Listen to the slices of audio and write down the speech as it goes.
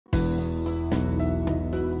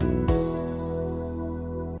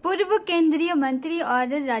पूर्व केंद्रीय मंत्री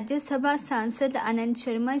और राज्यसभा सांसद आनंद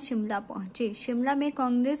शर्मा शिमला पहुंचे। शिमला में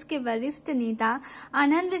कांग्रेस के वरिष्ठ नेता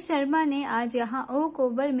आनंद शर्मा ने आज यहां ओक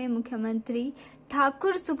ओवर में मुख्यमंत्री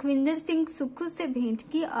ठाकुर सुखविंदर सिंह सुक्खू से भेंट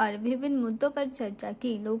की और विभिन्न मुद्दों पर चर्चा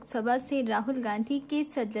की। लोकसभा से राहुल गांधी की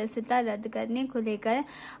सदस्यता रद्द करने को लेकर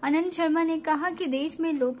आनंद शर्मा ने कहा कि देश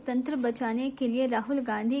में लोकतंत्र बचाने के लिए राहुल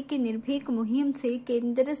गांधी की निर्भीक मुहिम से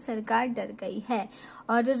केंद्र सरकार डर गई है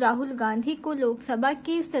और राहुल गांधी को लोकसभा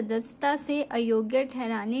की सदस्यता से अयोग्य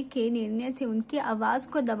ठहराने के निर्णय से उनकी आवाज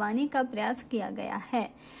को दबाने का प्रयास किया गया है।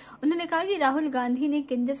 उन्होंने कहा कि राहुल गांधी ने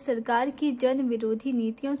केंद्र सरकार की जन विरोधी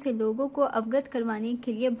नीतियों से लोगों को अवगत करवाने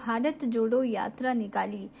के लिए भारत जोड़ो यात्रा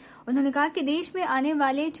निकाली। उन्होंने कहा कि देश में आने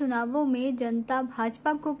वाले चुनावों में जनता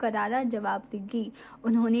भाजपा को करारा जवाब देगी।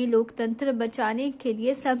 उन्होंने लोकतंत्र बचाने के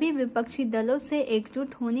लिए सभी विपक्षी दलों से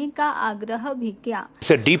एकजुट होने का आग्रह भी किया।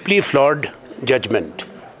 It's a deeply flawed judgment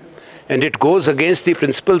and it goes against the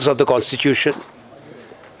principles of the Constitution,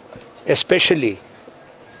 especially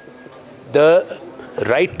the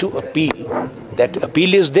right to appeal. That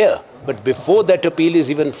appeal is there, but before that appeal is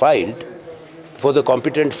even filed for the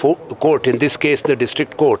competent court, in this case the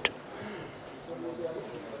district court,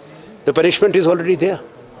 the punishment is already there,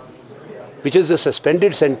 which is a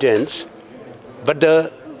suspended sentence, but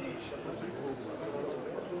the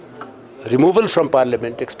removal from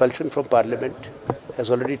parliament, expulsion from parliament has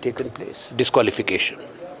already taken place, disqualification.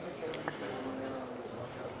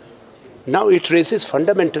 Now it raises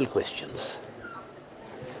fundamental questions.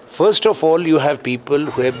 First of all, you have people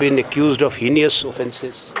who have been accused of heinous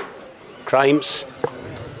offences, crimes,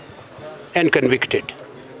 and convicted.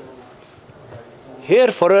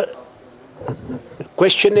 Here, for a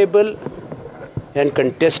questionable and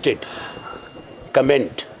contested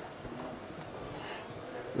comment,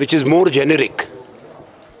 which is more generic,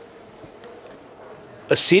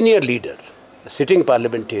 a senior leader, a sitting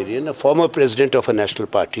parliamentarian, a former president of a national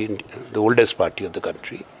party, the oldest party of the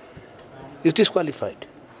country, is disqualified.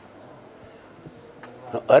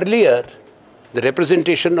 Now, earlier, the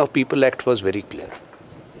Representation of People Act was very clear.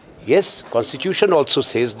 Yes, Constitution also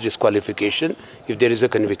says disqualification if there is a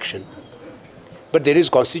conviction. But there is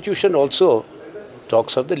Constitution also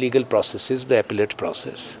talks of the legal processes, the appellate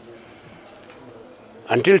process.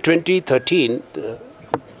 Until 2013, the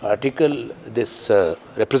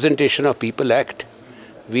Representation of People Act,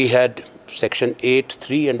 we had Section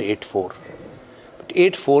 8.3 and 8.4. But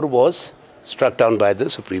 8.4 was struck down by the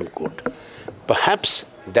Supreme Court. Perhaps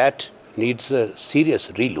that needs a serious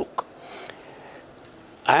relook.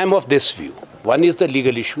 I am of this view. One is the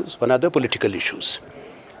legal issues, one are the political issues.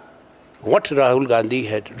 What Rahul Gandhi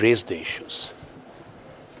had raised the issues.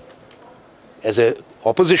 As an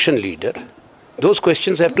opposition leader, those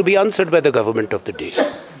questions have to be answered by the government of the day.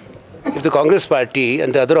 If the Congress party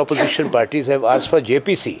and the other opposition parties have asked for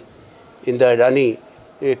JPC in the Adani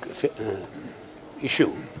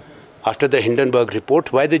issue, after the Hindenburg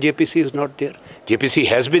report, why the JPC is not there? JPC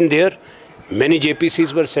has been there. Many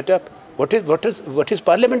JPCs were set up. What is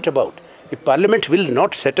Parliament about? If Parliament will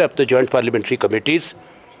not set up the joint parliamentary committees,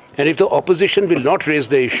 and if the opposition will not raise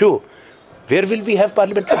the issue, where will we have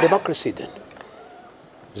parliamentary democracy then?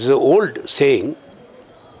 This is an old saying,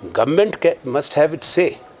 government must have its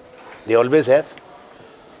say. They always have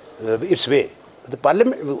its way.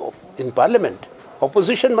 In Parliament,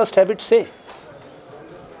 opposition must have its say.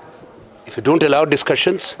 If you don't allow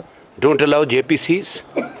discussions, don't allow JPCs,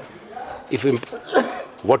 if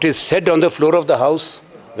what is said on the floor of the House,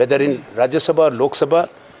 whether in Rajya Sabha or Lok Sabha,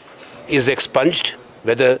 is expunged,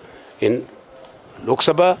 whether in Lok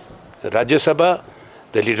Sabha, Rajya Sabha,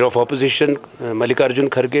 the leader of opposition, Mallikarjun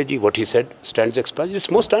Kharge ji, what he said stands expunged. It's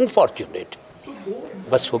most unfortunate.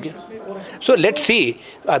 Bas ho gaya. So let's see.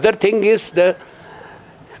 Other thing is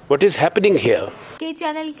what is happening here. के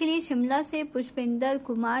channel के लिए शिमला से पुष्पेंद्र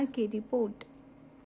कुमार की report.